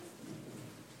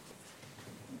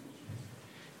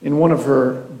In one of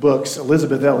her books,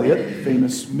 Elisabeth Elliot,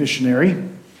 famous missionary,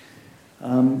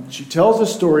 she tells a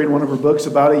story in one of her books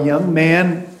about a young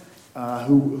man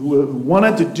who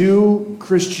wanted to do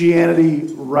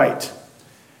Christianity right.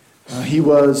 He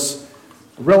was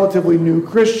a relatively new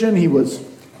Christian. He was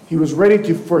ready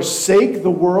to forsake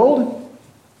the world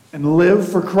and live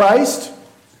for Christ,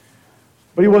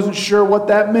 but he wasn't sure what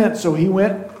that meant. So he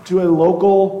went to a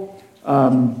local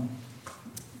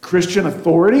Christian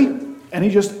authority, and he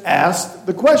just asked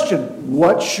the question,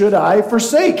 what should I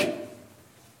forsake?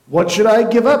 What should I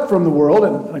give up from the world?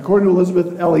 And according to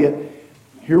Elisabeth Elliot,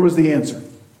 here was the answer.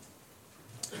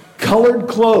 Colored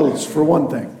clothes, for one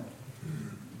thing.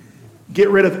 Get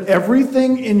rid of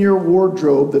everything in your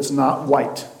wardrobe that's not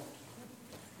white.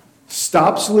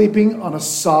 Stop sleeping on a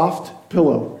soft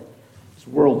pillow. It's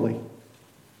worldly.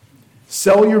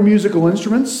 Sell your musical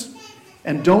instruments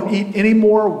and don't eat any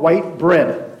more white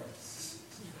bread.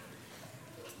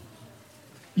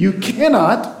 You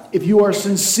cannot, if you are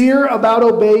sincere about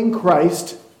obeying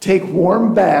Christ, take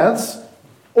warm baths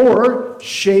or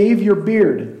shave your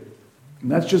beard.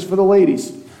 And that's just for the ladies.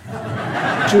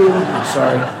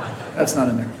 Sorry, that's not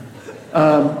in there.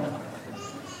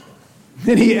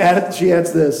 Then she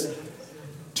adds this.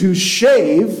 To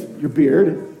shave your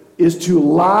beard is to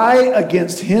lie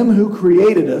against him who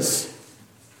created us.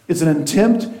 It's an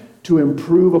attempt to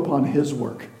improve upon his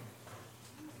work.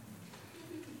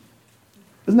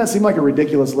 Doesn't that seem like a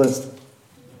ridiculous list?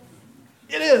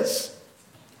 It is.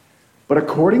 But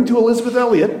according to Elisabeth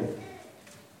Elliot,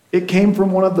 it came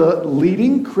from one of the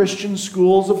leading Christian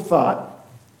schools of thought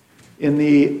in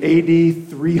the AD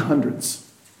 300s.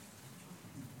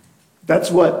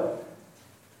 That's what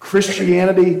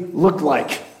Christianity looked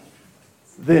like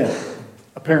then,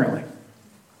 apparently.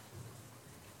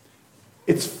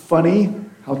 It's funny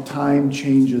how time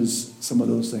changes some of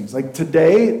those things. Like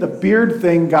today, the beard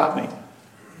thing got me.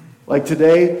 Like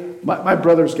today, my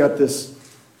brother's got this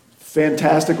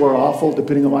fantastic or awful,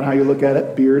 depending on how you look at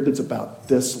it, beard that's about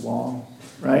this long,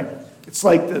 right? It's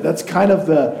like, that's kind of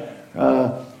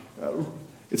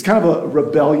it's kind of a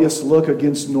rebellious look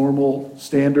against normal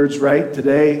standards, right?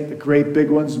 Today, the great big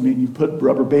ones, I mean, you put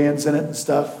rubber bands in it and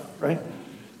stuff, right?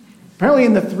 Apparently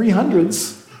in the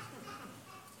 300s,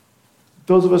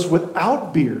 those of us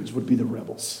without beards would be the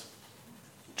rebels,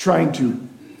 trying to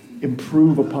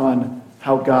improve upon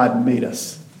how God made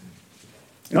us.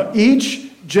 You know,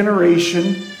 each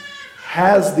generation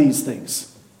has these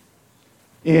things.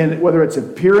 And whether it's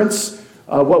appearance,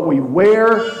 what we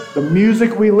wear, the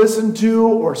music we listen to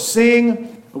or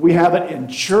sing, we have it in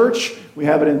church, we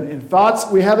have it in thoughts,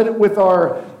 we have it with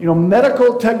our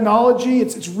medical technology.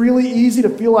 It's really easy to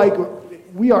feel like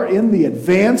we are in the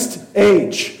advanced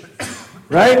age,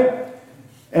 right?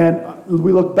 And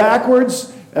we look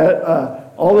backwards at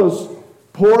all those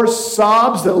poor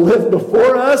sobs that lived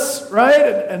before us, right?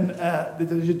 And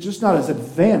they're just not as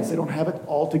advanced. They don't have it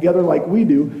all together like we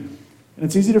do. And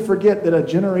it's easy to forget that a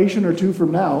generation or two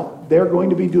from now, they're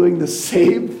going to be doing the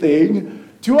same thing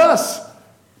to us.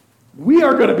 We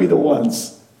are going to be the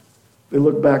ones they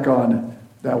look back on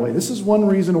that way. This is one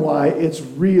reason why it's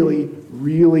really,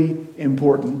 really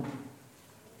important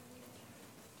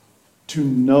to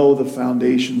know the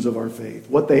foundations of our faith,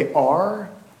 what they are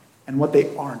and what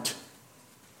they aren't.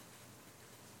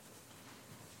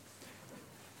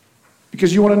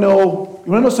 Because you want to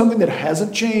know something that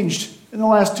hasn't changed in the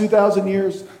last 2,000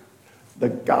 years? The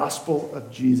gospel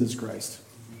of Jesus Christ.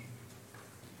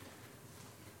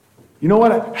 You know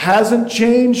what hasn't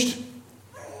changed?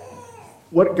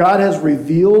 What God has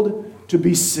revealed to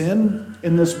be sin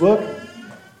in this book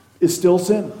is still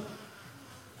sin.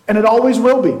 And it always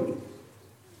will be.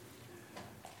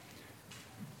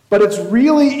 But it's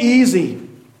really easy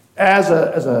as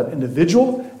an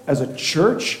individual, as a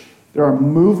church. There are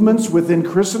movements within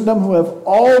Christendom who have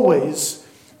always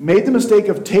made the mistake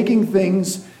of taking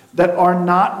things that are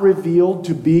not revealed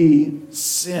to be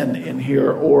sin in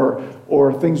here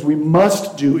or things we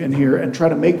must do in here and try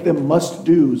to make them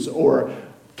must-dos or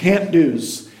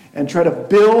can't-dos and try to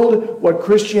build what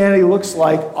Christianity looks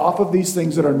like off of these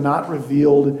things that are not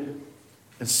revealed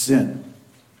as sin.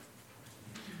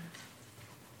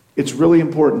 It's really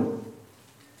important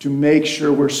to make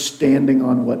sure we're standing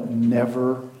on what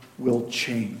never will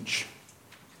change.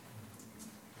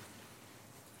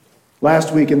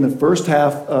 Last week in the first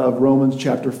half of Romans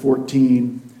chapter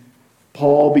 14,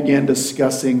 Paul began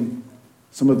discussing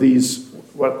some of these,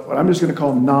 what I'm just going to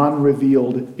call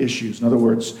non-revealed issues. In other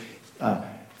words,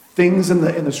 things in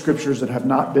the scriptures that have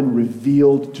not been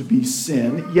revealed to be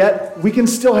sin, yet we can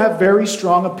still have very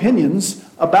strong opinions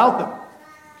about them.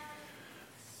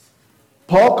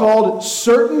 Paul called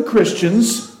certain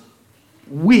Christians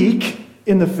weak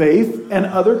in the faith and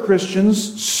other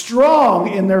Christians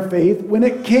strong in their faith when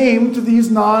it came to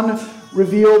these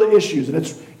non-revealed issues. And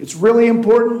it's really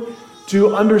important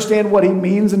to understand what he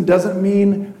means and doesn't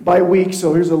mean by weak.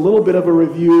 So here's a little bit of a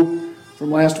review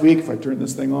from last week, if I turn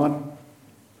this thing on.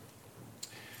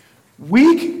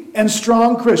 Weak and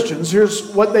strong Christians,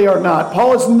 here's what they are not.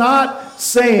 Paul is not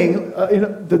saying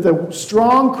that the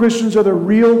strong Christians are the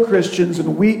real Christians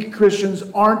and weak Christians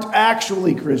aren't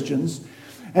actually Christians.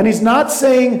 And he's not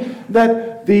saying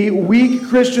that the weak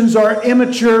Christians are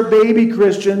immature baby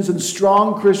Christians and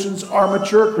strong Christians are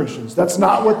mature Christians. That's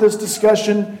not what this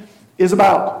discussion is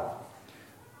about.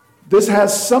 This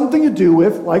has something to do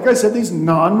with, like I said, these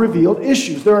non-revealed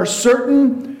issues. There are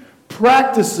certain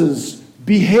practices,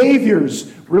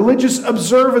 behaviors, religious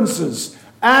observances,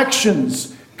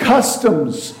 actions,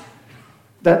 customs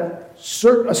that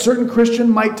a certain Christian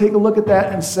might take a look at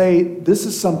that and say, this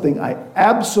is something I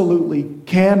absolutely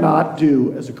cannot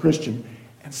do as a Christian.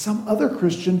 And some other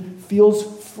Christian feels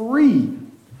free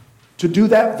to do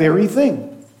that very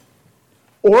thing.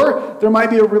 Or there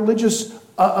might be a religious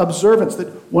observance that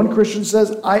one Christian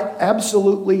says, I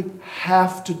absolutely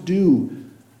have to do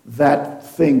that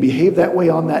thing, behave that way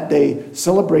on that day,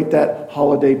 celebrate that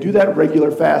holiday, do that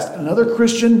regular fast. Another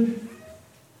Christian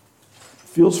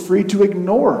feels free to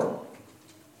ignore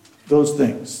those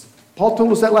things. Paul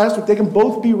told us that last week. They can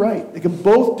both be right. They can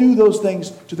both do those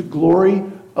things to the glory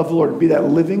of the Lord. Be that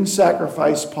living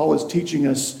sacrifice Paul is teaching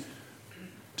us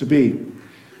to be.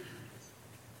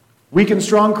 Weak and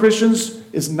strong Christians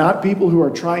is not people who are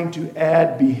trying to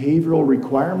add behavioral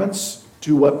requirements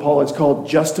to what Paul has called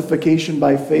justification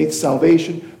by faith,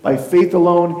 salvation by faith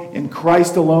alone, in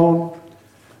Christ alone.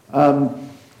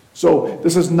 So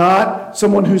this is not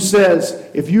someone who says,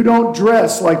 if you don't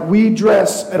dress like we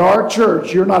dress at our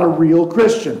church, you're not a real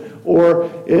Christian.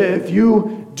 Or if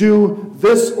you do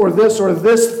this or this or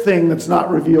this thing that's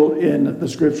not revealed in the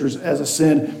Scriptures as a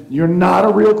sin, you're not a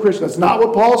real Christian. That's not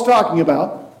what Paul's talking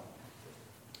about.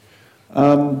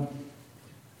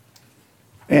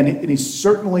 And he's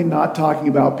certainly not talking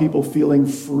about people feeling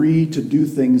free to do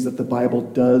things that the Bible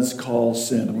does call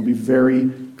sin. I'm going to be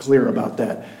very clear about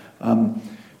that.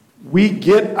 We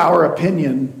get our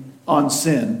opinion on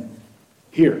sin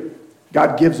here.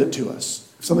 God gives it to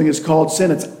us. If something is called sin,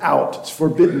 it's out. It's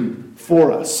forbidden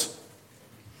for us.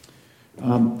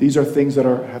 These are things that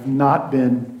have not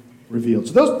been revealed.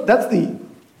 So that's the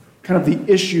kind of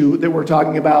the issue that we're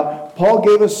talking about. Paul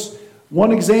gave us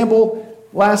one example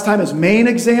last time, his main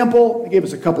example. He gave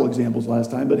us a couple examples last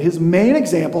time, but his main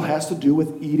example has to do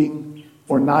with eating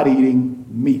or not eating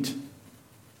meat.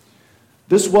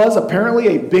 This was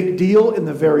apparently a big deal in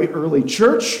the very early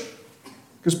church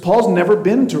because Paul's never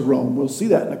been to Rome. We'll see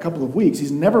that in a couple of weeks.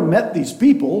 He's never met these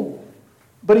people,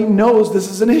 but he knows this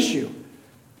is an issue.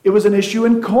 It was an issue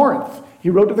in Corinth. He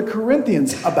wrote to the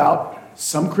Corinthians about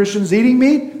some Christians eating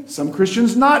meat, some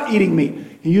Christians not eating meat.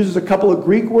 He uses a couple of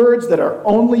Greek words that are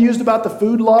only used about the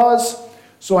food laws.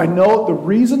 So I know the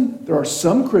reason there are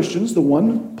some Christians, the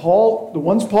ones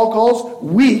Paul calls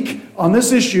weak on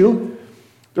this issue.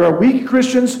 There are weak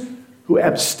Christians who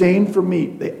abstain from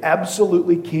meat. They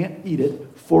absolutely can't eat it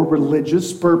for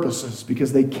religious purposes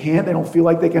because they don't feel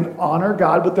like they can honor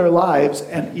God with their lives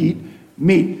and eat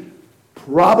meat.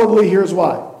 Probably here's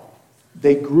why.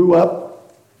 They grew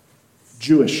up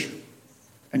Jewish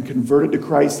and converted to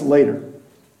Christ later.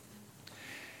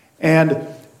 And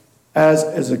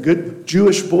as a good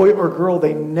Jewish boy or girl,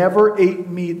 they never ate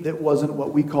meat that wasn't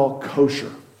what we call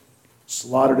kosher,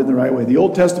 slaughtered in the right way. The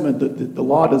Old Testament, the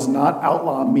law does not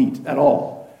outlaw meat at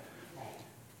all.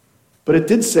 But it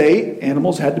did say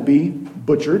animals had to be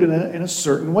butchered in a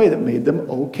certain way that made them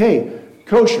okay,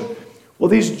 kosher. Well,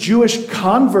 these Jewish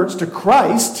converts to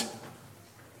Christ,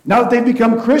 now that they've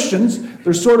become Christians,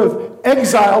 they're sort of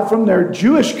exiled from their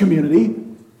Jewish community,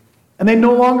 and they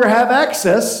no longer have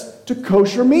access to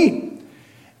kosher meat.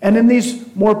 And in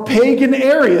these more pagan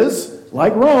areas,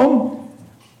 like Rome,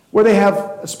 where they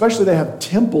have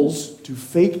temples to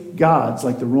fake gods,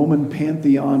 like the Roman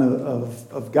pantheon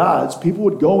of gods, people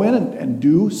would go in and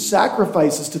do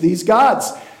sacrifices to these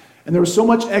gods. And there was so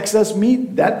much excess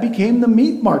meat, that became the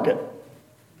meat market.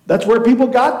 That's where people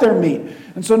got their meat.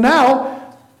 And so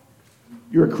now,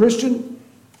 you're a Christian,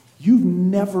 you've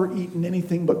never eaten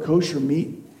anything but kosher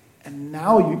meat, and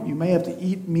now you may have to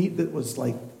eat meat that was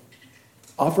like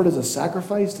offered as a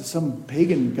sacrifice to some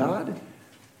pagan god.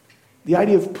 The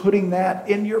idea of putting that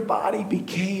in your body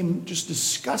became just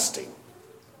disgusting.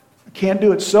 I can't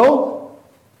do it, so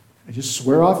I just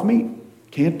swear off meat.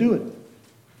 Can't do it.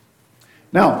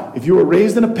 Now, if you were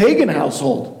raised in a pagan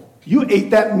household, you ate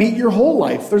that meat your whole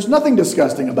life. There's nothing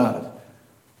disgusting about it.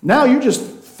 Now you're just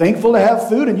thankful to have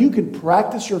food, and you can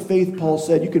practice your faith, Paul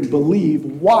said. You can believe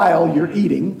while you're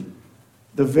eating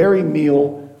the very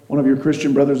meal one of your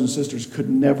Christian brothers and sisters could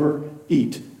never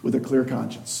eat with a clear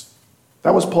conscience.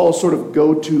 That was Paul's sort of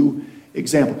go-to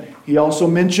example. He also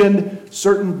mentioned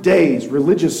certain days,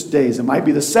 religious days. It might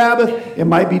be the Sabbath. It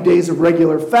might be days of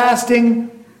regular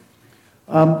fasting.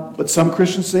 But some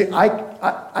Christians say,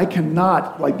 I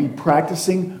cannot be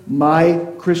practicing my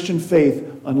Christian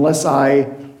faith unless I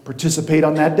participate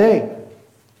on that day.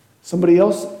 Somebody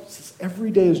else says,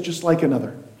 every day is just like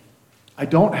another. I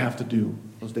don't have to do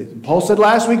those days. And Paul said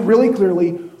last week really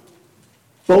clearly,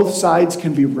 both sides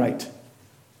can be right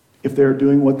if they're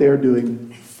doing what they are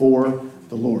doing for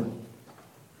the Lord.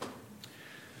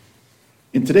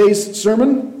 In today's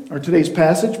sermon, or today's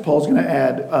passage, Paul's going to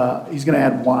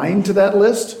add wine to that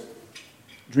list.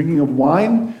 Drinking of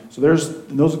wine. So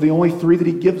those are the only three that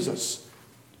he gives us.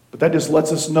 But that just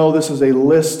lets us know this is a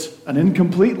list, an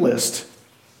incomplete list.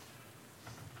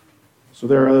 So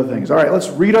there are other things. All right, let's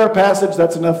read our passage.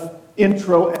 That's enough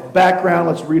intro and background.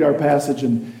 Let's read our passage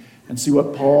and see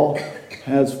what Paul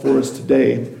has for us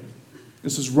today.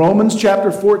 This is Romans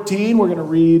chapter 14. We're going to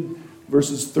read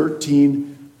verses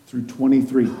 13 through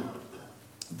 23.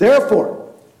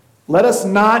 Therefore, let us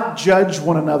not judge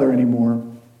one another anymore,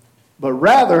 but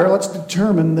rather let's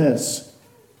determine this,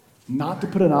 not to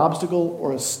put an obstacle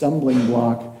or a stumbling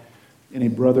block in a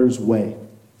brother's way.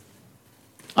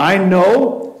 I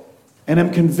know and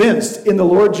am convinced in the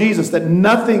Lord Jesus that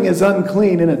nothing is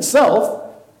unclean in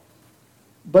itself,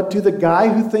 but to the guy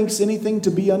who thinks anything to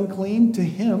be unclean, to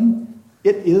him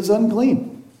it is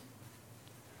unclean.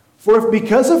 For if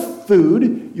because of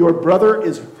food your brother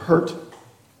is hurt,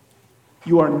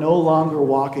 you are no longer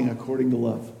walking according to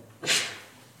love.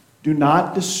 Do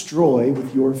not destroy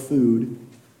with your food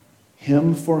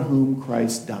him for whom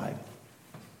Christ died.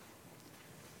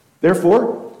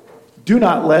 Therefore, do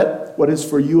not let what is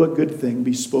for you a good thing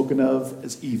be spoken of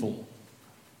as evil.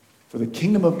 For the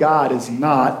kingdom of God is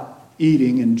not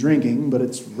eating and drinking, but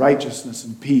it's righteousness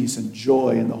and peace and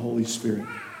joy in the Holy Spirit.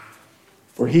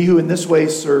 For he who in this way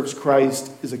serves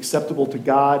Christ is acceptable to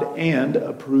God and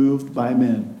approved by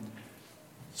men.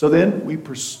 So then we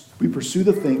pursue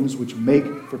the things which make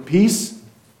for peace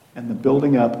and the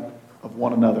building up of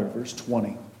one another. Verse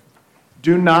 20.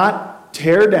 Do not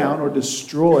tear down or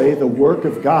destroy the work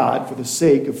of God for the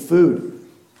sake of food.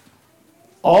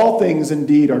 All things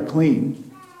indeed are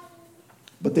clean,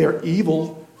 but they are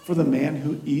evil for the man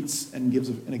who eats and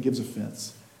it gives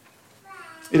offense.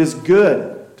 It is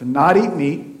good to not eat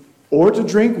meat or to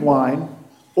drink wine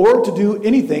or to do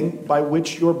anything by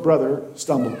which your brother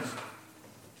stumbles.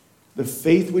 The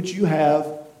faith which you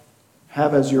have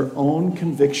as your own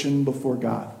conviction before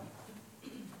God.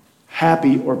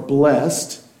 Happy or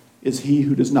blessed is he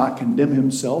who does not condemn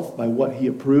himself by what he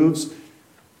approves,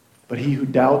 but he who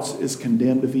doubts is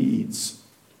condemned if he eats,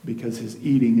 because his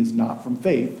eating is not from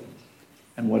faith,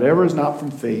 and whatever is not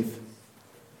from faith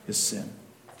is sin.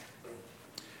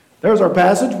 There's our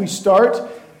passage. We start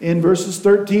in verses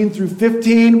 13 through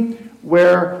 15,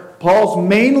 where Paul's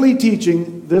mainly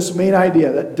teaching this main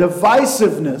idea, that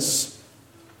divisiveness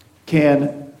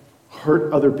can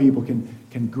hurt other people,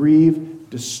 can grieve,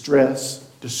 distress,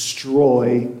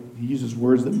 destroy. He uses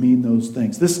words that mean those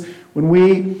things. When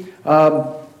we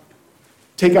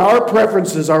take our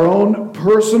preferences, our own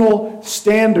personal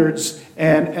standards,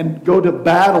 and go to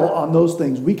battle on those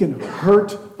things, we can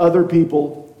hurt other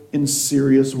people in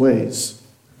serious ways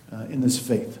in this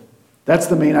faith. That's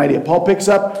the main idea. Paul picks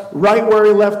up right where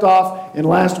he left off in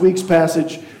last week's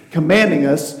passage, commanding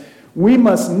us, we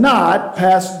must not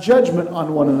pass judgment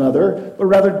on one another, but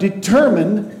rather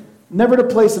determine never to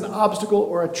place an obstacle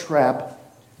or a trap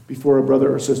before a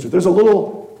brother or sister. There's a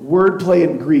little wordplay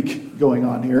in Greek going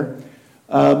on here.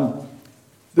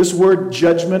 This word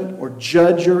judgment, or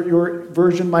judge, your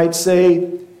version might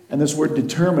say, and this word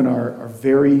determine are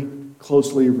very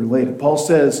closely related. Paul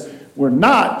says, we're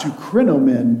not to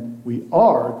krinomen, we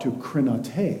are to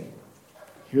krinote.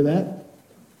 Hear that?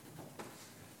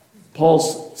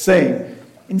 Paul's saying,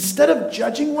 instead of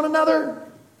judging one another,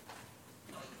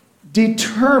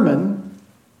 determine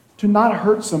to not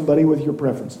hurt somebody with your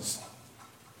preferences.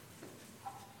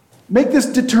 Make this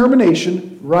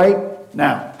determination right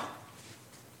now.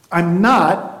 I'm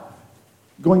not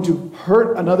going to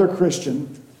hurt another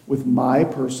Christian with my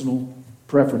personal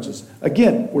preferences.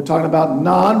 Again, we're talking about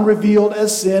non-revealed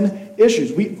as sin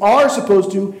issues. We are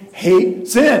supposed to hate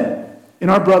sin in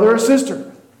our brother or sister.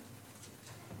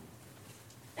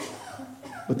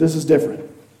 But this is different.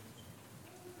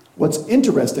 What's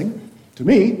interesting to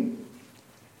me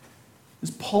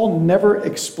is Paul never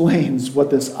explains what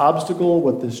this obstacle,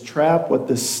 what this trap, what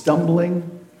this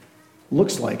stumbling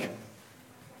looks like.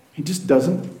 He just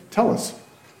doesn't tell us.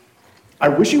 I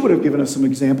wish he would have given us some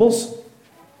examples.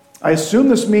 I assume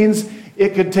this means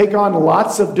it could take on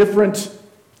lots of different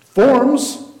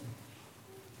forms.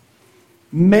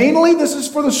 Mainly, this is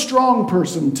for the strong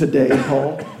person today,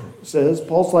 Paul says.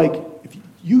 Paul's like, if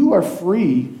you are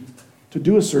free to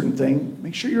do a certain thing,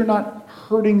 make sure you're not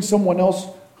hurting someone else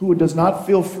who does not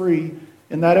feel free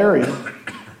in that area.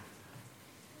 It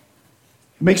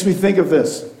makes me think of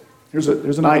this. Here's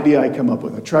an idea I come up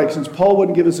with. Since Paul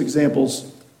wouldn't give us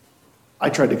examples, I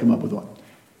tried to come up with one.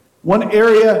 One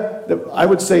area that I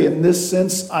would say in this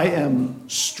sense I am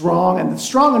strong, and the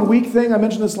strong and weak thing, I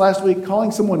mentioned this last week,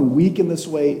 calling someone weak in this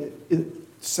way, it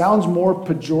sounds more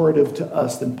pejorative to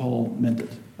us than Paul meant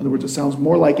it. In other words, it sounds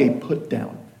more like a put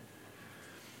down.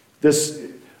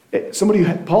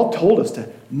 Paul told us to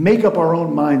make up our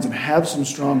own minds and have some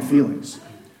strong feelings.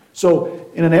 So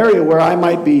in an area where I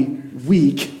might be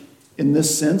weak in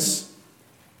this sense,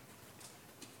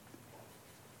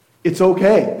 it's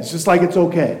okay. It's just like it's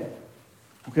okay.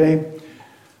 Okay?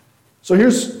 So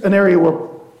here's an area where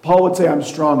Paul would say I'm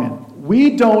strong in.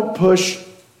 We don't push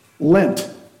Lent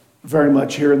very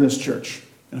much here in this church.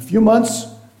 In a few months,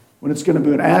 when it's going to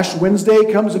be an Ash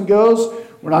Wednesday comes and goes,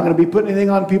 we're not going to be putting anything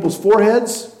on people's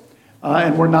foreheads.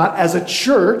 And we're not, as a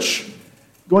church,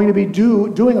 going to be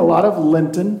doing a lot of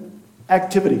Lenten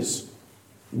activities.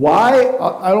 Why?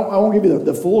 I won't give you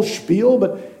the full spiel,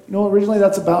 but originally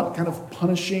that's about kind of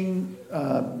punishing,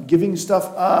 giving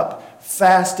stuff up,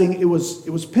 fasting. It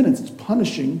was penance. It's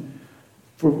punishing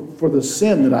for the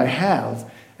sin that I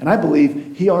have. And I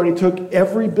believe he already took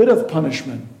every bit of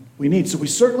punishment we need. So we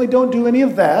certainly don't do any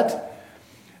of that.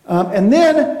 And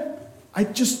then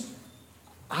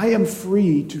I am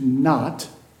free to not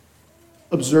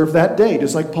observe that day,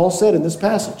 just like Paul said in this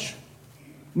passage.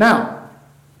 Now,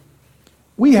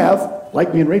 we have,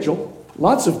 like me and Rachel,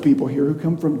 lots of people here who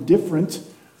come from different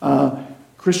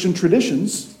Christian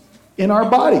traditions in our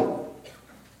body.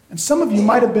 And some of you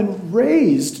might have been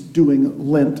raised doing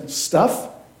Lent stuff,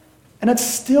 and it's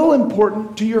still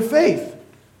important to your faith.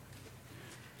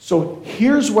 So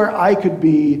here's where I could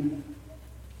be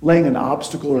laying an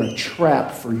obstacle or a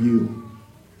trap for you.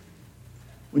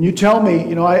 When you tell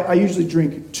me, I usually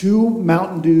drink 2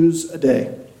 Mountain Dews a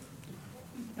day.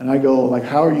 And I go,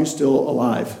 how are you still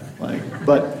alive?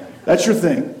 But that's your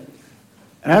thing.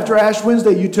 And after Ash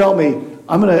Wednesday, you tell me,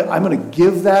 I'm gonna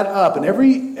give that up. And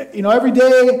every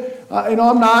day, I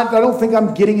don't think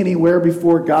I'm getting anywhere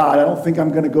before God. I don't think I'm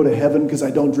going to go to heaven because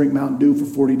I don't drink Mountain Dew for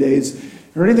 40 days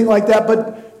or anything like that.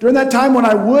 But during that time when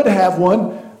I would have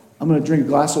one, I'm going to drink a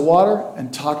glass of water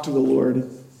and talk to the Lord,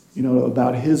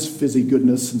 about his fizzy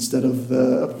goodness instead of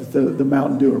the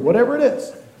Mountain Dew or whatever it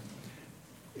is.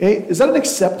 Hey, is that an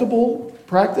acceptable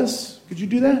practice? Could you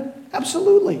do that?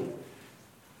 Absolutely.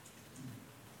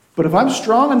 But if I'm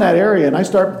strong in that area and I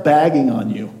start bagging on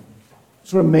you,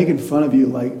 sort of making fun of you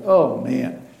like, oh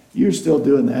man, you're still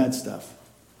doing that stuff.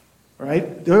 Right?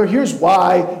 Here's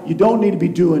why you don't need to be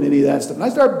doing any of that stuff. And I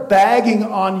start bagging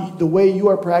on the way you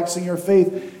are practicing your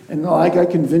faith, and I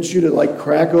convince you to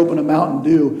crack open a Mountain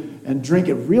Dew and drink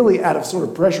it really out of sort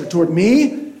of pressure toward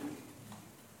me.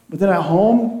 But then at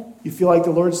home, you feel like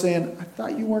the Lord's saying, I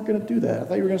thought you weren't going to do that. I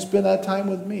thought you were going to spend that time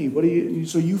with me.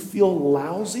 So you feel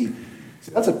lousy?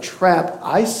 See, that's a trap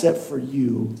I set for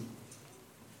you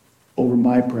over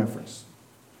my preference.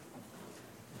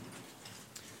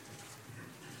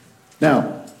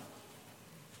 Now,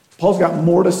 Paul's got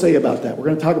more to say about that. We're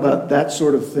going to talk about that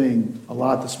sort of thing a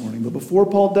lot this morning. But before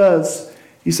Paul does,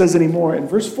 he says anymore. In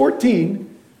verse 14,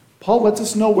 Paul lets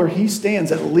us know where he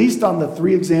stands, at least on the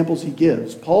 3 examples he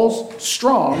gives. Paul's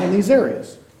strong in these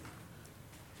areas.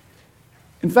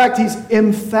 In fact, he's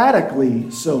emphatically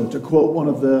so, to quote one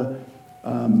of the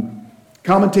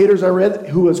commentators I read,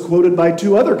 who was quoted by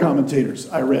 2 other commentators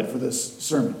I read for this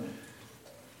sermon.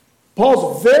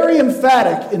 Paul's very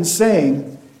emphatic in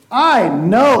saying, I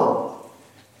know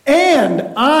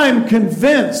and I'm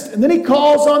convinced. And then he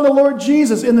calls on the Lord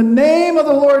Jesus. In the name of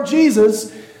the Lord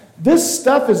Jesus, this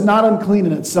stuff is not unclean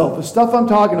in itself, the stuff I'm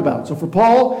talking about. So for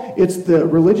Paul, it's the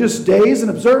religious days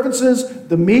and observances,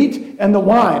 the meat and the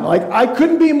wine. I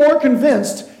couldn't be more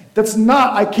convinced.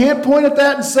 I can't point at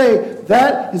that and say,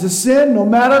 that is a sin no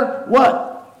matter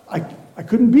what. I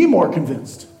couldn't be more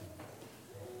convinced.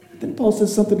 Then Paul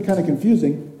says something kind of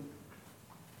confusing.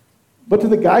 But to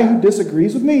the guy who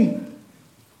disagrees with me,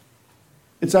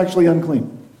 it's actually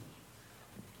unclean.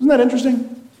 Isn't that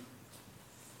interesting?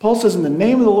 Paul says, in the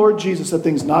name of the Lord Jesus, that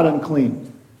thing's not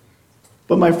unclean.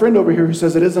 But my friend over here who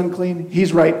says it is unclean,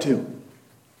 he's right too.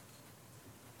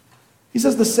 He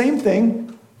says the same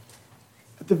thing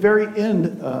at the very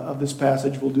end of this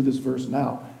passage. We'll do this verse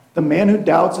now. The man who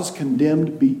doubts is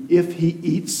condemned if he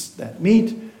eats that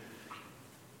meat,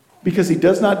 because he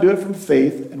does not do it from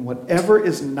faith, and whatever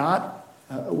is not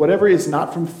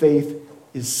from faith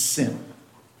is sin.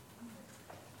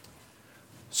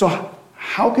 So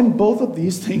how can both of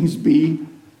these things be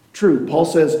true? Paul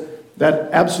says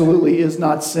that absolutely is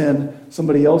not sin.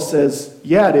 Somebody else says,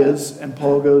 yeah, it is. And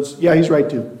Paul goes, yeah, he's right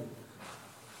too.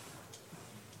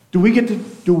 Do we get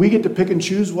to pick and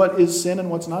choose what is sin and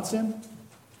what's not sin?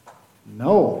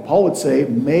 No. Paul would say,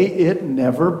 may it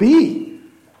never be.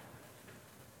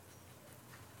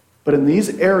 But in these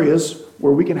areas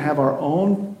where we can have our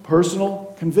own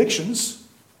personal convictions,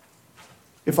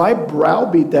 if I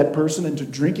browbeat that person into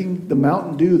drinking the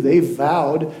Mountain Dew they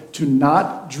vowed to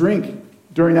not drink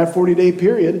during that 40-day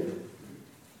period,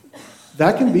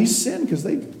 that can be sin, because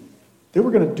they were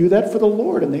going to do that for the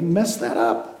Lord, and they messed that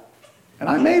up. And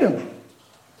I made them.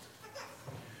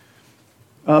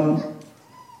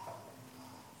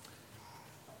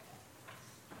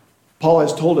 Paul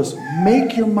has told us,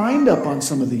 make your mind up on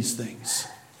some of these things.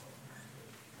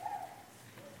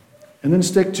 And then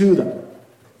stick to them.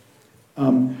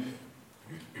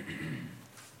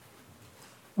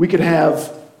 We could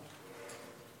have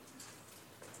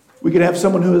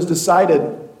someone who has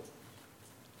decided,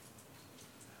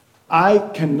 I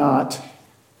cannot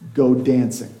go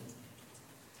dancing.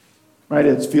 Right?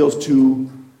 It feels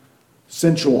too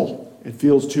sensual. It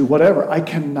feels too whatever. I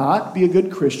cannot be a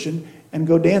good Christian and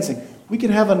go dancing. We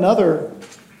can have another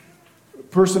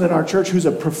person in our church who's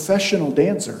a professional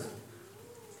dancer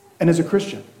and is a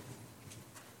Christian.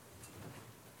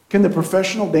 Can the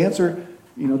professional dancer,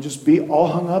 just be all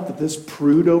hung up that this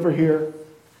prude over here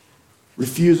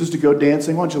refuses to go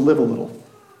dancing? Why don't you live a little?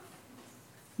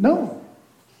 No.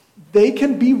 They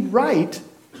can be right,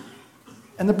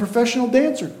 and the professional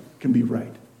dancer can be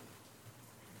right.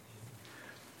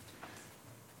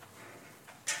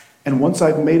 And once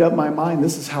I've made up my mind,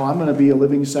 this is how I'm going to be a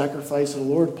living sacrifice to the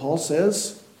Lord, Paul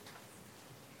says,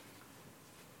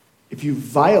 if you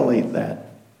violate that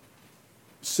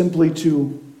simply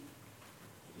to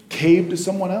cave to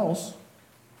someone else,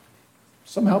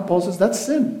 somehow Paul says that's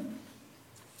sin.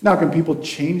 Now, can people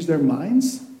change their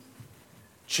minds?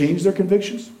 Change their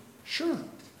convictions? Sure.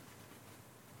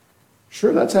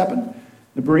 Sure, that's happened.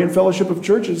 The Berean Fellowship of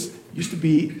Churches used to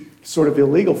be sort of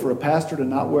illegal for a pastor to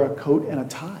not wear a coat and a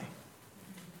tie.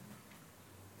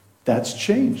 That's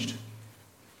changed.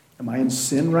 Am I in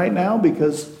sin right now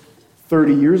because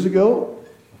 30 years ago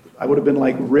I would have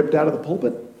been ripped out of the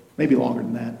pulpit? Maybe longer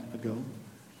than that ago.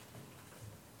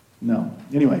 No.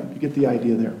 Anyway, you get the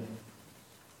idea there.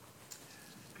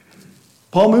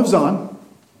 Paul moves on.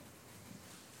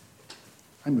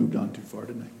 I moved on too far,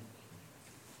 didn't I?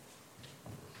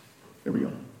 There we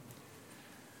go.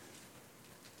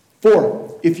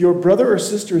 4, if your brother or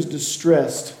sister is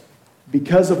distressed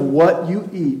because of what you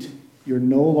eat, you're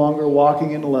no longer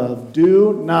walking in love.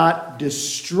 Do not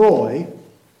destroy.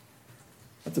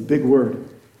 That's a big word.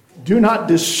 Do not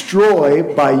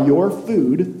destroy by your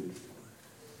food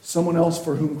someone else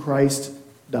for whom Christ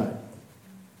died.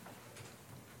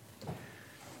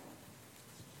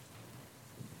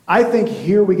 I think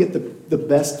here we get the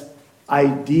best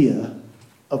idea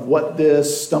of what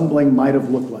this stumbling might have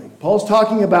looked like. Paul's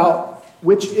talking about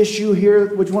which issue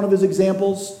here, which one of his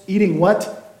examples? Eating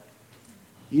what?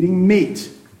 Eating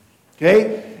meat.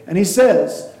 Okay? And he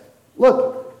says,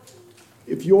 look,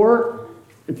 if your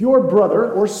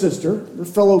brother or sister, your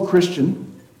fellow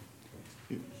Christian,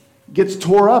 gets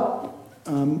tore up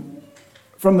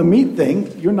from the meat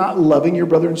thing, you're not loving your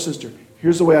brother and sister.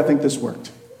 Here's the way I think this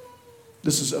worked.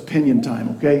 This is opinion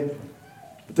time, okay?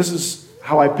 But this is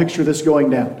how I picture this going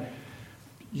down.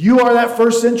 You are that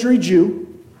first century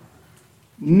Jew,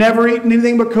 never eaten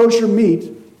anything but kosher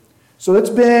meat. So it's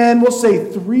been, we'll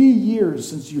say, 3 years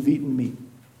since you've eaten meat.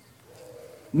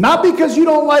 Not because you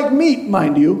don't like meat,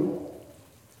 mind you,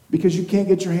 because you can't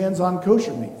get your hands on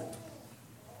kosher meat.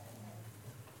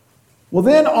 Well,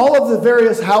 then all of the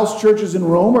various house churches in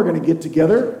Rome are going to get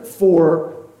together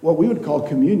for what we would call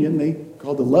communion. They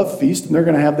call the love feast, and they're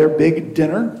going to have their big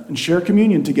dinner and share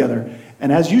communion together.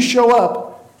 And as you show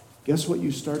up, guess what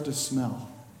you start to smell?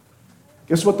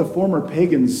 Guess what the former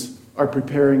pagans are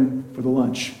preparing for the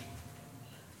lunch?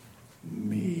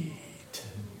 Meat.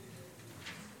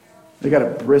 They got a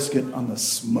brisket on the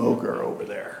smoker over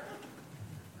there.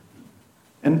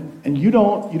 And you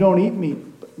don't eat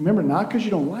meat. But remember, not because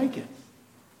you don't like it.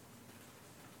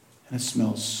 And it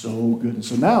smells so good. And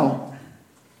so now,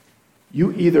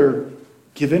 you either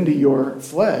give into your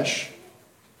flesh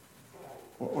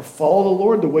or follow the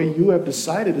Lord the way you have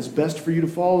decided is best for you to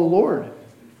follow the Lord.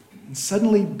 And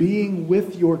suddenly being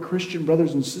with your Christian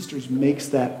brothers and sisters makes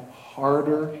that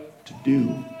harder to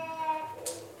do.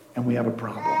 And we have a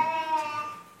problem.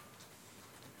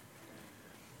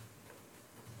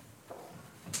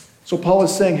 So Paul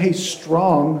is saying, hey,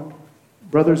 strong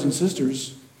brothers and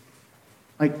sisters,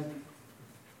 like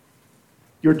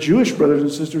your Jewish brothers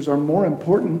and sisters are more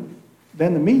important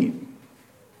than the meat.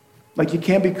 Like you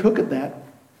can't be cooking that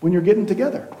when you're getting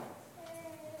together.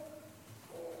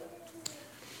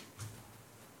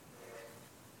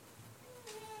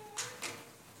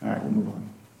 All right, we'll move on.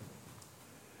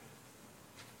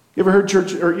 You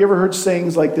ever heard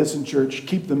sayings like this in church?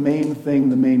 Keep the main thing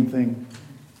the main thing.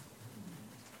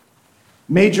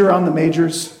 Major on the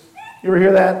majors. You ever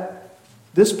hear that?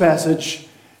 This passage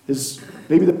is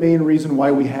maybe the main reason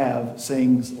why we have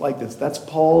sayings like this. That's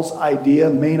Paul's idea,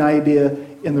 main idea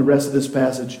in the rest of this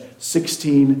passage,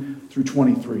 16 through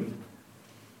 23.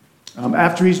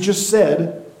 After he's just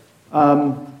said,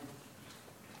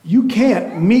 you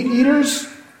can't, meat eaters,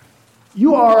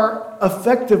 you are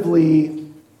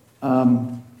effectively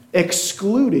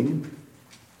excluding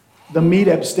the meat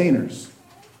abstainers.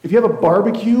 If you have a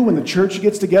barbecue when the church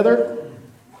gets together,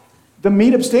 the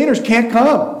meat abstainers can't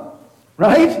come,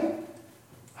 right?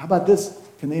 How about this?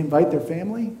 Can they invite their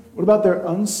family? What about their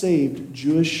unsaved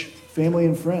Jewish family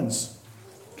and friends?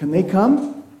 Can they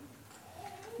come?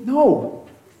 No.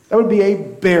 That would be a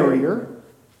barrier,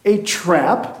 a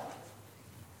trap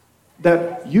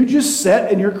that you just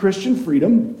set in your Christian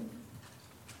freedom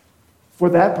for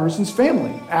that person's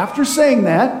family. After saying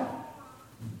that,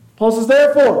 Paul says,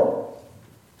 therefore,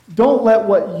 don't let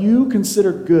what you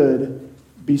consider good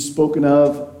be spoken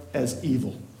of as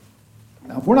evil.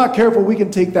 Now, if we're not careful, we can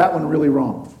take that one really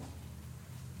wrong.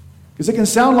 Because it can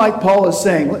sound like Paul is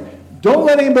saying, don't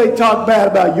let anybody talk bad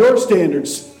about your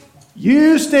standards.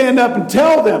 You stand up and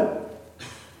tell them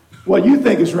what you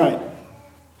think is right.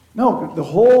 No, the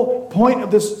whole point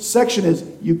of this section is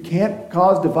you can't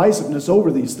cause divisiveness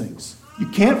over these things. You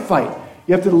can't fight.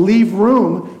 You have to leave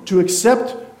room to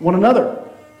accept one another.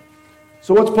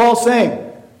 So what's Paul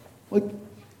saying? Like,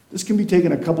 this can be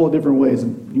taken a couple of different ways,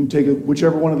 and you can take it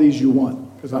whichever one of these you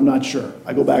want, because I'm not sure.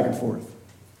 I go back and forth.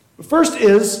 The first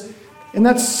is, in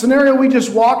that scenario we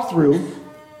just walked through,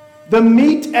 the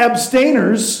meat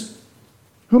abstainers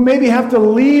who maybe have to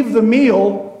leave the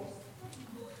meal,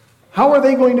 how are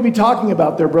they going to be talking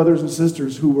about their brothers and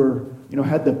sisters who were,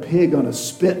 had the pig on a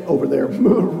spit over there,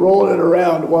 rolling it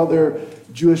around while their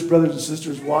Jewish brothers and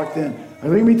sisters walked in? Are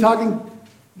they going to be talking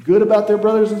good about their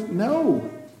brothers? No.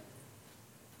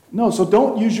 So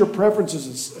don't use your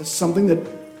preferences as something that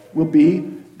will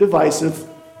be divisive.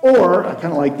 Or, I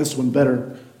kind of like this one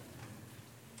better.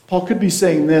 Paul could be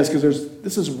saying this because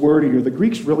this is wordier. The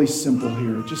Greek's really simple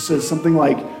here. It just says something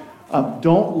like,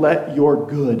 don't let your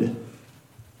good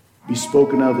be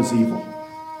spoken of as evil.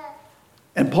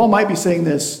 And Paul might be saying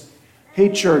this,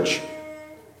 hey church,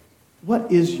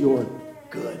 what is your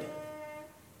good?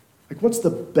 Like, what's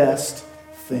the best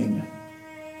thing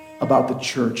about the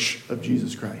church of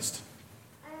Jesus Christ?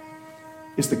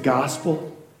 It's the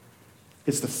gospel.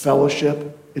 It's the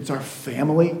fellowship. It's our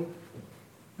family.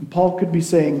 And Paul could be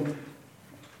saying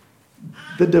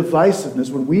the divisiveness,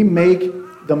 when we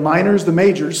make the minors the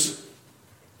majors,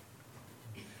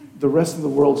 the rest of the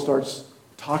world starts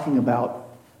talking about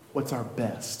what's our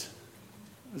best.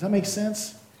 Does that make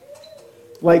sense?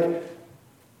 Like,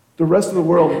 the rest of the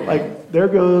world, like, there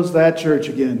goes that church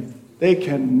again. They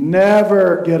can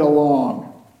never get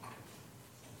along.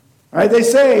 Right? They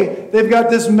say they've got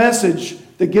this message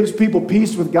that gives people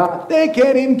peace with God. They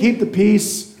can't even keep the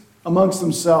peace amongst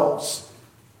themselves.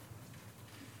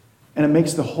 And it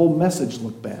makes the whole message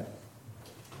look bad.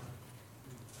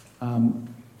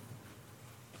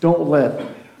 Don't let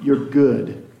your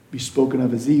good be spoken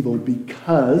of as evil,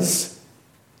 because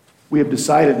we have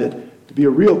decided that to be a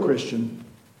real Christian,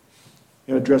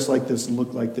 you got to dress like this and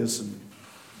look like this and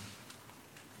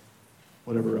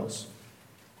whatever else.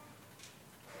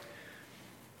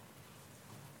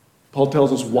 Paul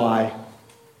tells us why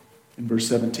in verse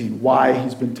 17, why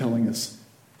he's been telling us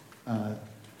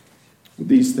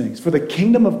these things. For the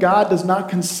kingdom of God does not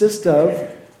consist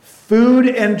of food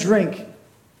and drink.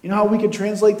 You know how we could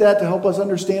translate that to help us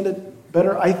understand it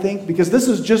better, I think? Because this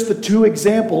is just the two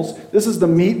examples. This is the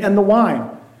meat and the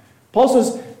wine. Paul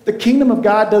says the kingdom of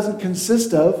God doesn't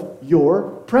consist of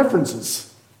your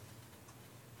preferences.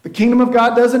 The kingdom of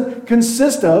God doesn't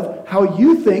consist of how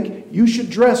you think you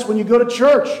should dress when you go to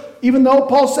church. Even though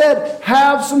Paul said,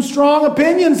 have some strong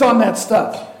opinions on that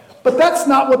stuff. But that's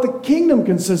not what the kingdom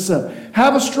consists of.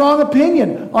 Have a strong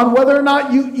opinion on whether or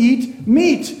not you eat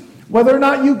meat, whether or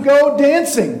not you go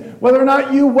dancing, whether or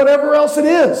not you whatever else it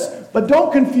is. But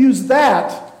don't confuse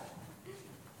that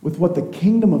with what the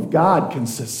kingdom of God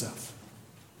consists of.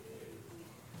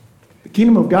 The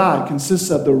kingdom of God consists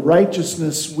of the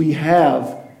righteousness we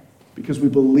have because we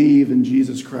believe in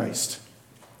Jesus Christ.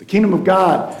 The kingdom of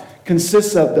God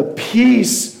consists of the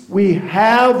peace we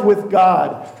have with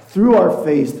God through our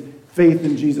faith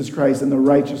in Jesus Christ and the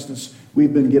righteousness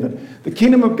we've been given. The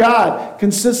kingdom of God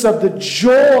consists of the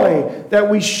joy that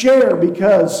we share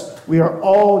because we are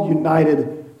all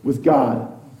united with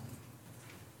God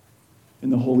in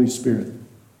the Holy Spirit.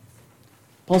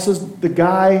 Paul says the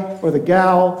guy or the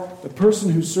gal, the person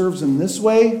who serves in this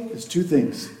way is two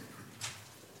things: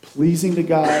 pleasing to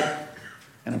God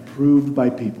and approved by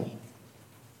people.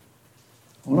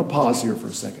 I want to pause here for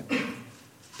a second.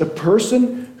 The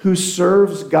person who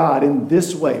serves God in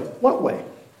this way, what way?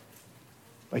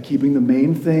 By keeping the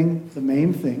main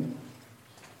thing,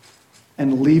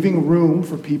 and leaving room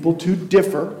for people to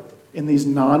differ in these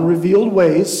non-revealed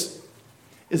ways,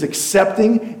 is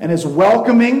accepting and is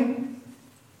welcoming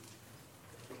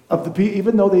of the people,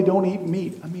 even though they don't eat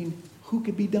meat. I mean, who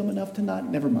could be dumb enough to not?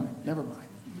 Never mind.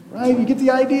 Right? You get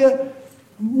the idea?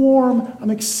 I'm warm. I'm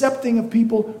accepting of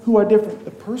people who are different.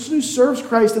 The person who serves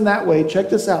Christ in that way, check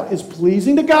this out, is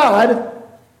pleasing to God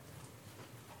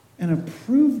and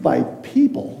approved by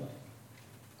people.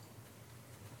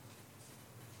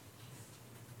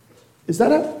 Is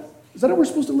that how we're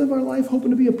supposed to live our life, hoping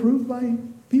to be approved by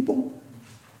people?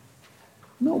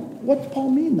 No. What does Paul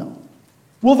mean, though?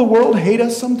 Will the world hate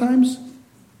us sometimes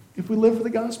if we live for the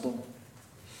gospel?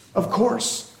 Of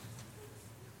course.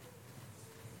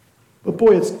 But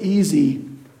boy, it's easy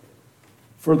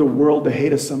for the world to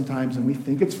hate us sometimes, and we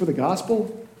think it's for the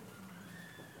gospel.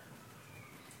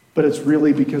 But it's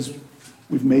really because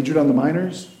we've majored on the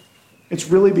minors. It's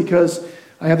really because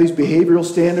I have these behavioral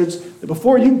standards that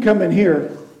before you can come in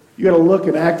here, you got to look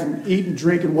and act and eat and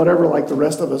drink and whatever like the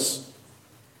rest of us.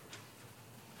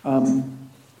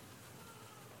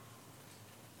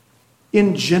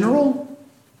 In general,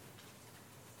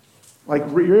 like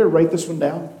you're going to write this one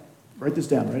down. Write this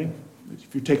down, ready?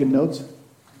 If you're taking notes.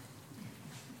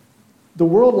 The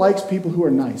world likes people who are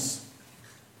nice,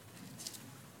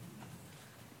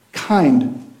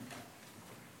 kind,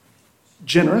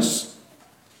 generous,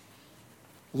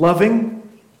 loving.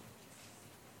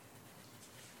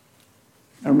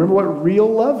 Now remember what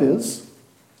real love is.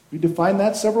 We defined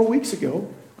that several weeks ago.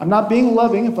 I'm not being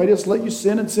loving if I just let you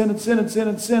sin and sin and sin and sin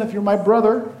and sin if you're my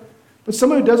brother. But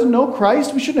someone who doesn't know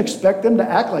Christ, we shouldn't expect them to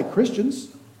act like Christians.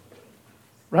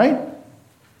 Right?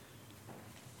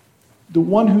 The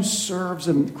one who serves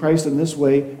in Christ in this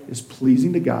way is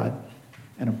pleasing to God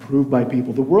and approved by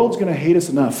people. The world's going to hate us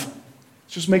enough.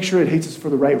 Let's just make sure it hates us for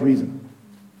the right reason.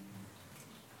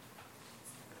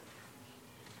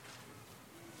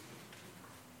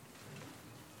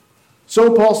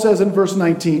 So Paul says in verse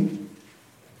 19,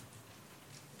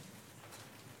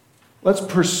 let's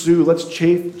pursue, let's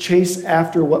chase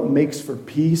after what makes for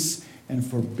peace and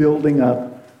for building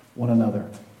up one another.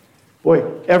 Boy,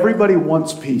 everybody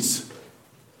wants peace.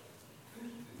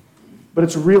 But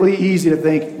it's really easy to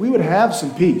think, we would have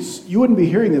some peace. You wouldn't be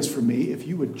hearing this from me if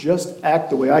you would just act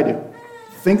the way I do.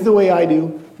 Think the way I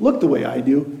do, look the way I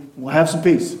do, and we'll have some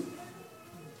peace.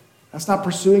 That's not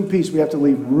pursuing peace. We have to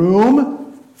leave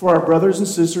room for our brothers and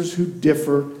sisters who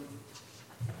differ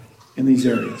in these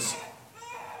areas.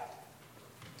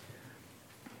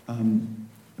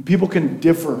 People can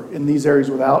differ in these areas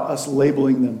without us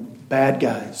labeling them bad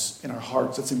guys in our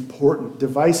hearts. That's important.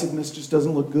 Divisiveness just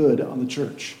doesn't look good on the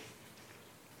church.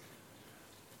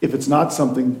 If it's not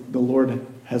something the Lord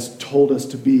has told us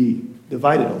to be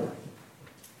divided over,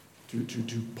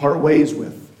 to part ways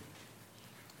with.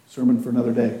 Sermon for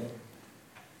another day.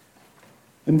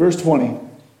 In verse 20,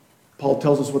 Paul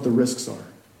tells us what the risks are.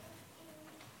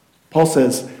 Paul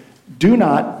says, do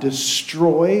not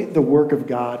destroy the work of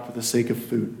God for the sake of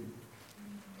food.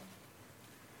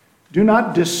 Do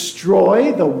not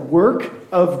destroy the work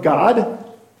of God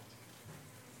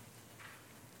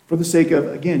for the sake of,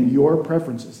 again, your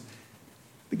preferences.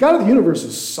 The God of the universe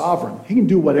is sovereign. He can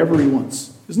do whatever he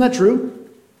wants. Isn't that true?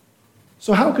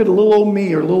 So how could a little old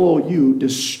me or little old you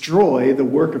destroy the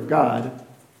work of God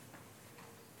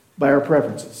by our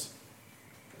preferences?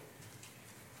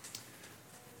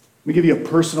 Let me give you a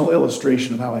personal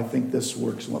illustration of how I think this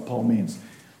works and what Paul means.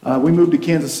 We moved to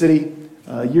Kansas City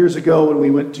years ago when we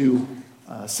went to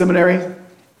seminary,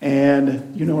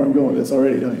 and you know where I'm going with this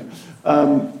already, don't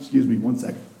you? Excuse me, one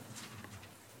second.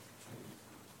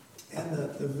 And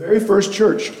the very first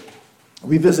church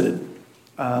we visited.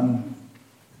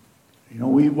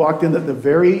 We walked in the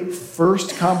very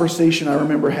first conversation I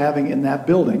remember having in that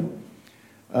building.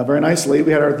 Very nicely,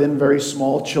 we had our then very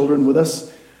small children with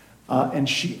us, and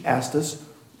she asked us,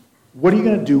 "What are you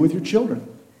going to do with your children?"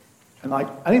 And I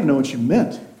didn't even know what she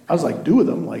meant. I was like, "Do with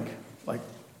them?" Like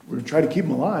we're going to try to keep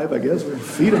them alive, I guess. We're going to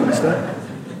feed them and stuff.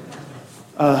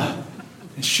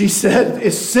 And she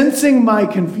said, sensing my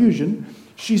confusion,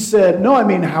 she said, "No, I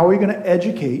mean, how are you going to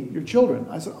educate your children?"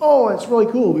 I said, "Oh, it's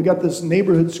really cool. We got this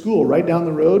neighborhood school right down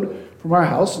the road from our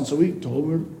house, and so we told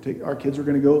them our kids were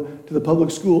going to go to the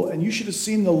public school." And you should have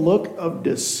seen the look of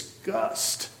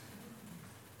disgust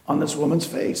on this woman's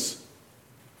face.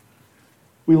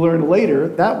 We learned later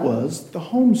that was the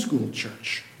homeschool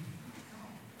church.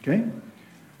 Okay?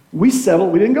 We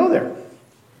didn't go there.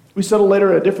 We settled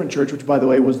later at a different church, which, by the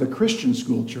way, was the Christian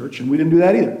school church, and we didn't do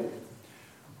that either.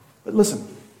 But listen,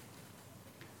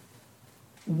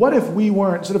 what if we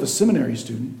weren't, instead of a seminary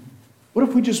student, what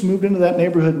if we just moved into that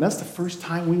neighborhood and that's the first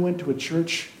time we went to a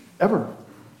church ever?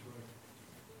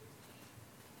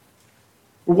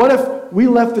 Or what if we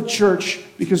left the church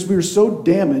because we were so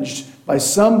damaged by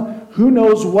some who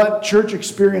knows what church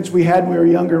experience we had when we were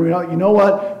younger, and we thought, you know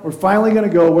what, we're finally going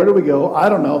to go. Where do we go? I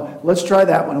don't know. Let's try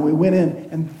that one. And we went in,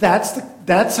 and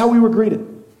that's how we were greeted.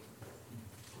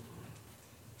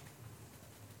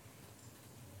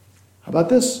 How about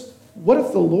this? What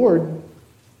if the Lord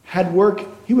had work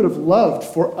he would have loved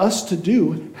for us to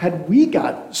do had we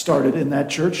got started in that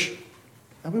church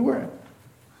that we were in?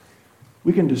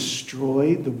 We can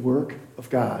destroy the work of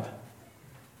God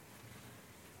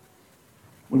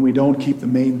when we don't keep the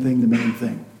main thing the main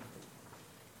thing.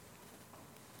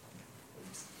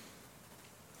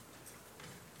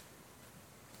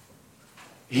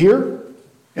 Here,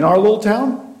 in our little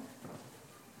town,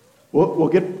 we'll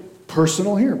get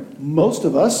personal here. Most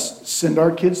of us send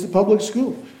our kids to public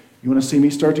school. You want to see me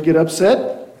start to get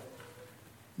upset?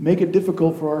 Make it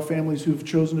difficult for our families who've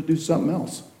chosen to do something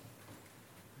else.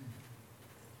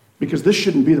 Because this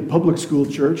shouldn't be the public school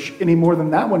church any more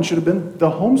than that one should have been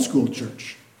the homeschool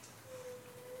church.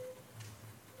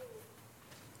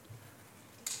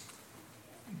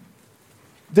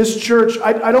 This church,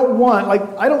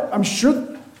 I'm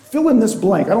sure, fill in this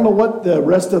blank. I don't know what the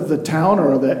rest of the town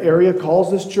or the area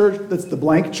calls this church. That's the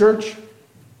blank church.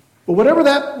 But whatever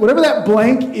that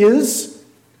blank is,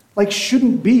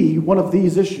 shouldn't be one of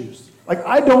these issues.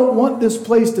 I don't want this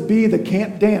place to be the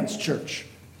can't dance church.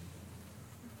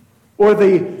 Or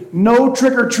the no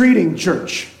trick-or-treating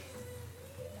church.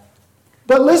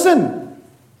 But listen,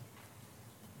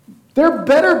 there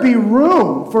better be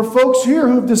room for folks here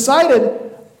who've decided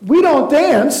we don't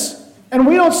dance and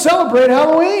we don't celebrate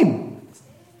Halloween.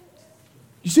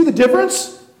 You see the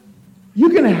difference? You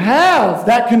can have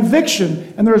that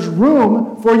conviction and there's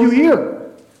room for you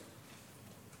here.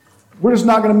 We're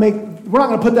not going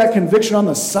to put that conviction on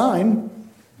the sign,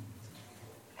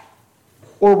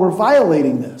 or we're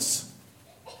violating this.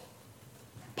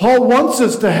 Paul wants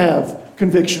us to have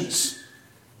convictions.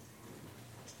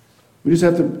 We just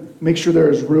have to make sure there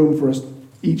is room for us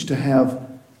each to have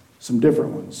some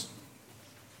different ones.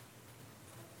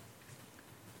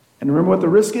 And remember what the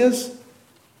risk is?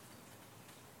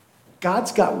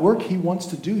 God's got work he wants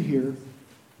to do here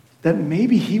that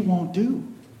maybe he won't do.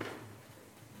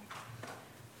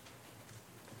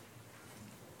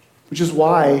 Which is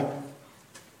why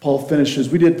Paul finishes,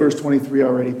 we did verse 23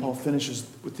 already, Paul finishes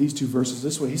with these two verses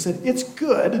this way. He said, it's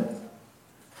good.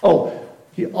 Oh,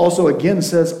 he also again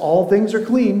says, all things are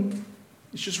clean.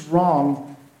 It's just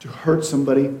wrong to hurt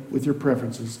somebody with your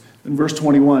preferences. In verse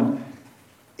 21,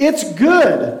 it's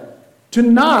good to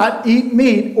not eat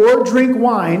meat or drink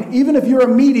wine, even if you're a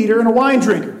meat eater and a wine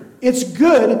drinker. It's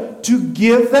good to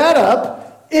give that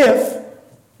up if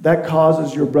that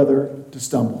causes your brother to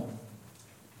stumble.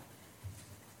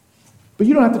 But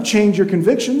you don't have to change your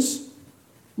convictions.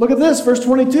 Look at this, verse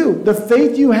 22. The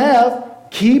faith you have,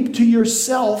 keep to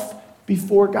yourself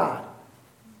before God.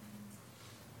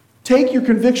 Take your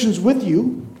convictions with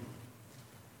you.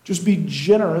 Just be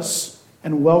generous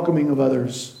and welcoming of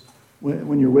others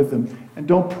when you're with them. And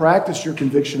don't practice your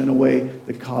conviction in a way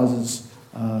that causes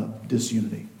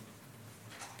disunity.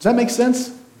 Does that make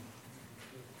sense?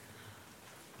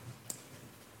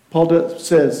 Paul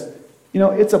says,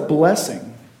 it's a blessing.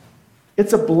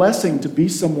 It's a blessing to be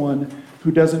someone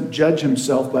who doesn't judge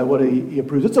himself by what he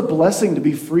approves. It's a blessing to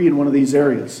be free in one of these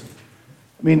areas.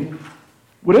 I mean,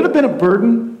 would it have been a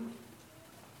burden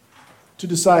to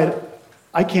decide,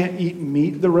 I can't eat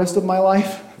meat the rest of my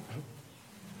life?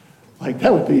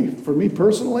 That would be, for me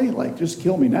personally, just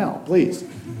kill me now, please.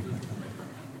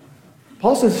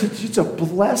 Paul says it's a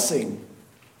blessing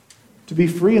to be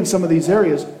free in some of these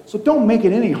areas. So don't make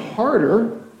it any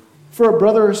harder for a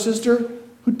brother or sister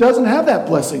who doesn't have that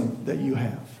blessing that you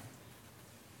have.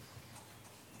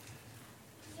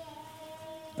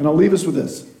 And I'll leave us with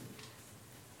this.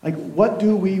 Like, what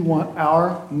do we want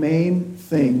our main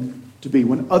thing to be?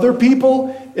 When other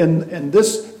people in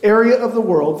this area of the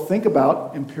world think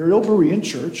about Imperial Berean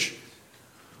Church,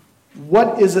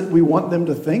 what is it we want them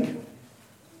to think?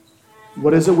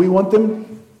 What is it we want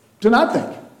them to not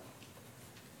think?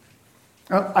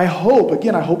 I hope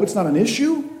it's not an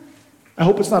issue. I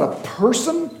hope it's not a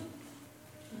person.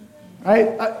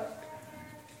 I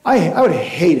would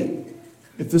hate it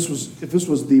if this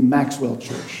was the Maxwell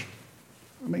Church.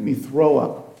 It would make me throw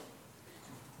up.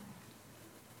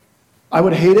 I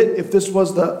would hate it if this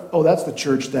was that's the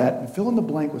church that, and fill in the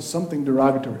blank with something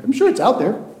derogatory. I'm sure it's out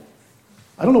there.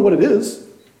 I don't know what it is.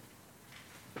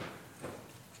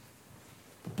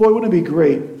 But boy, wouldn't it be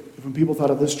great if when people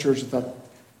thought of this church, they thought,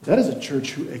 that is a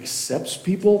church who accepts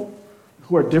people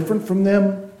who are different from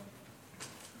them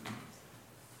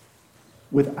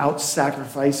without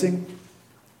sacrificing,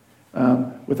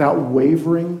 without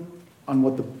wavering on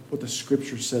what the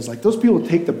Scripture says. Like, those people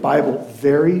take the Bible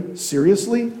very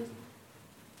seriously,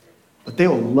 but they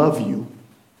will love you.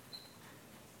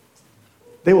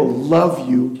 They will love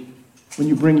you when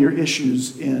you bring your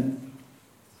issues in.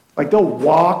 Like, they'll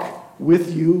walk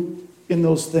with you in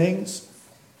those things.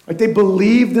 Like, they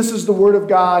believe this is the Word of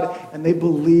God, and they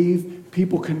believe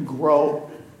people can grow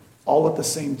all at the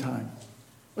same time.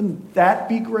 Wouldn't that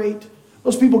be great?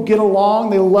 Those people get along,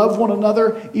 they love one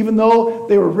another, even though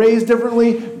they were raised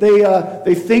differently,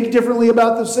 they think differently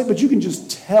about this thing, but you can just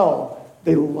tell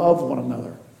they love one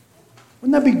another.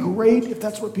 Wouldn't that be great if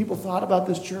that's what people thought about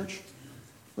this church?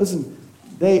 Listen,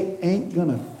 they ain't going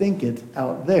to think it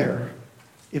out there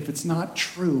if it's not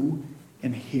true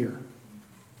in here.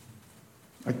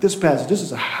 Like this passage, this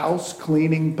is a house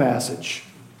cleaning passage,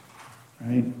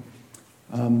 right?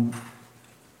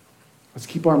 Let's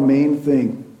keep our main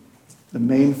thing. The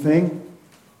main thing,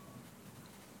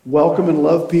 welcome and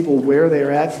love people where they are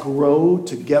at, grow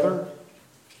together,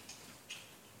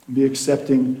 and be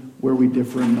accepting where we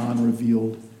differ in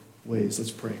non-revealed ways.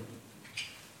 Let's pray.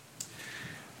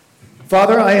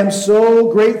 Father, I am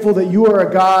so grateful that you are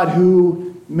a God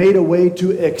who made a way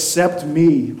to accept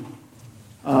me.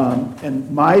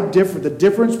 And the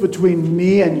difference between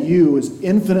me and you is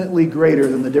infinitely greater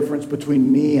than the difference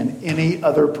between me and any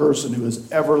other person who has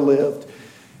ever lived.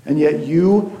 And yet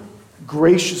you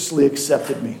graciously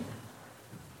accepted me.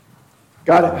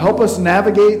 God, help us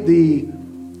navigate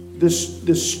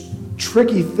this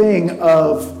tricky thing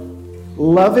of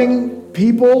loving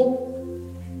people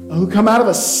who come out of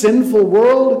a sinful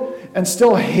world and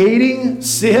still hating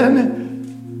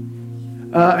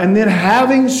sin, and then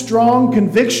having strong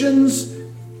convictions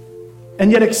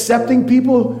and yet accepting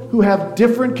people who have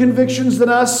different convictions than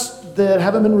us that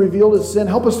haven't been revealed as sin.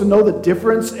 Help us to know the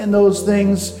difference in those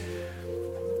things,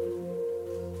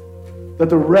 that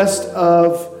the rest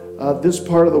of this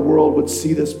part of the world would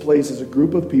see this place as a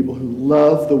group of people who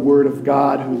love the Word of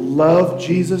God, who love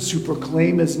Jesus, who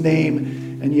proclaim His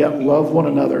name, and yet love one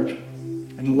another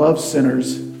and love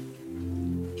sinners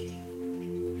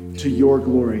to your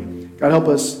glory. God, help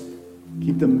us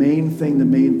keep the main thing, and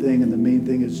the main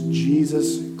thing is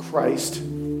Jesus Christ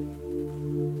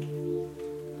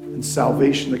and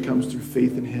salvation that comes through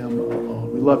faith in Him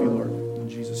alone. We love you, Lord. In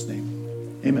Jesus'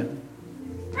 name, amen.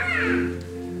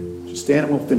 Just stand and we'll finish.